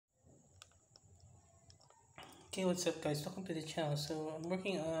Okay, what's up guys? Welcome to the channel. So I'm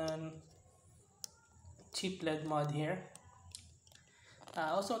working on cheap lead mod here. I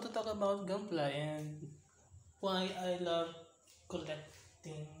also want to talk about Gunpla and why I love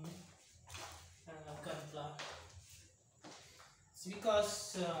collecting Gunpla. It's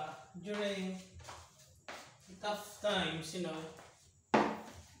because during tough times,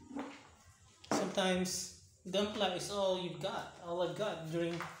 sometimes Gunpla is all you've got, all I got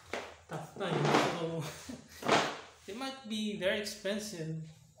during tough times. So it might be very expensive,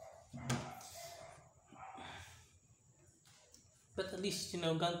 but at least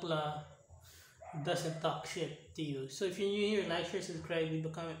Gunpla doesn't talk shit to you. So if you're new here, like, share, subscribe, leave a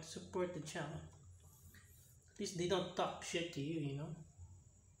comment to support the channel. At least they don't talk shit to you.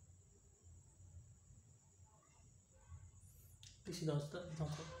 At least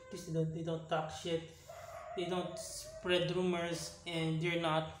they don't talk shit. They don't spread rumors, and they're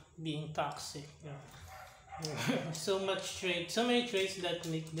not being toxic. So many traits that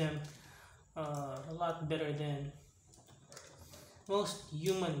make them a lot better than most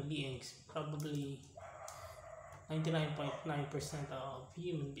human beings. Probably 99.9% of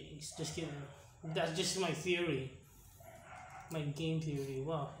human beings. Just kidding. That's just my theory. My game theory.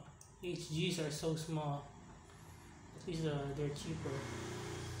 Wow. HGs are so small. At least they're cheaper.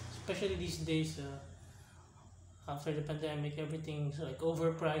 Especially these days, after the pandemic, everything's like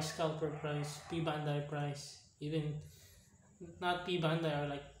overpriced, scalper price, P-Bandai price. Even not P-Bandai, or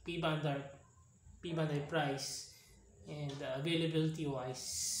like P-Bandai price. And availability wise.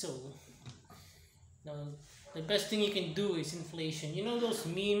 So the best thing you can do is inflation. You know those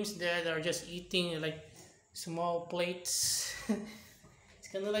memes that are just eating like small plates? It's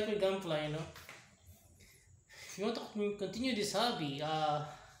kind of like a Gunpla. If you want to continue this hobby,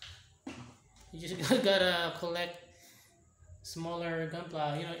 you just gotta collect smaller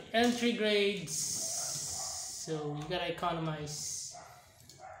Gunpla. Entry grades. So you gotta economize.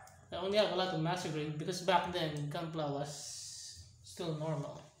 I only have a lot of master grade because back then Gunpla was still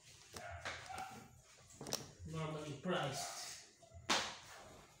normally priced.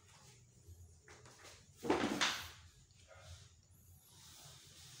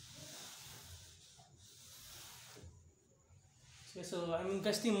 So I'm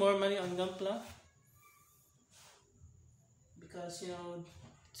investing more money on Gunpla because it's a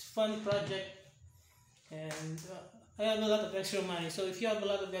fun project, and I have a lot of extra money. So if you have a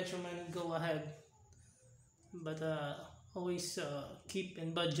lot of extra money, go ahead, but always keep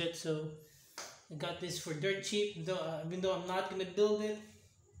in budget. So I got this for dirt cheap, though even though I'm not gonna build it.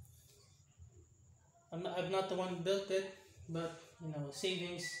 I'm not the one who built it, but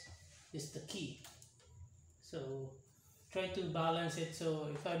savings is the key. So try to balance it. So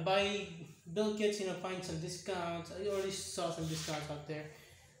if I buy build kits, find some discounts. I already saw some discounts out there.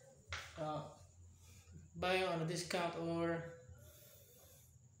 Buy on a discount, or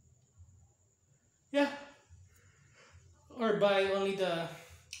buy only the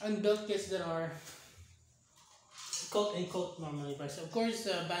unbuilt kits that are quote unquote normally priced. Of course,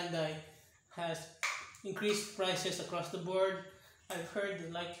 Bandai has increased prices across the board. I've heard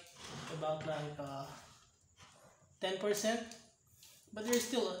about 10%, but there's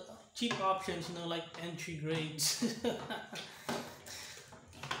still cheap options, like entry grades.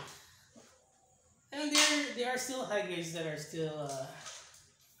 And there are still high grades that are still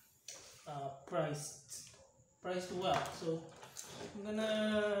priced well. So I'm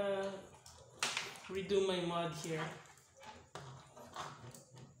gonna redo my mod here.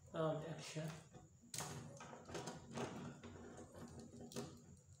 Extra.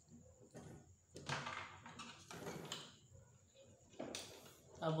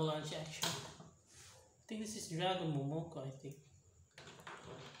 Avalanche action. I think this is Dragon Momoko, I think.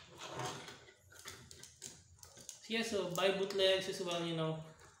 So yeah, so buy bootlegs as well,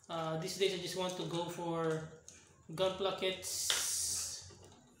 these days I just want to go for Gunpla kits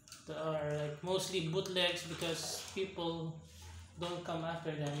that are like mostly bootlegs because people don't come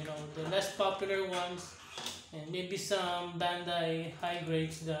after them, the less popular ones, and maybe some Bandai high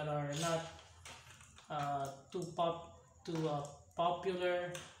grades that are not too popular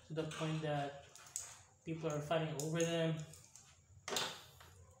to the point that people are fighting over them.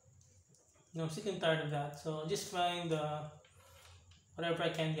 I'm sick and tired of that, so I'll just find whatever I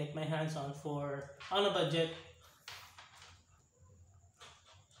can get my hands on on a budget.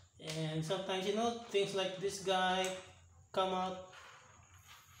 And sometimes things like this guy come out,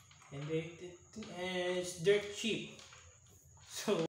 and it's dirt cheap. So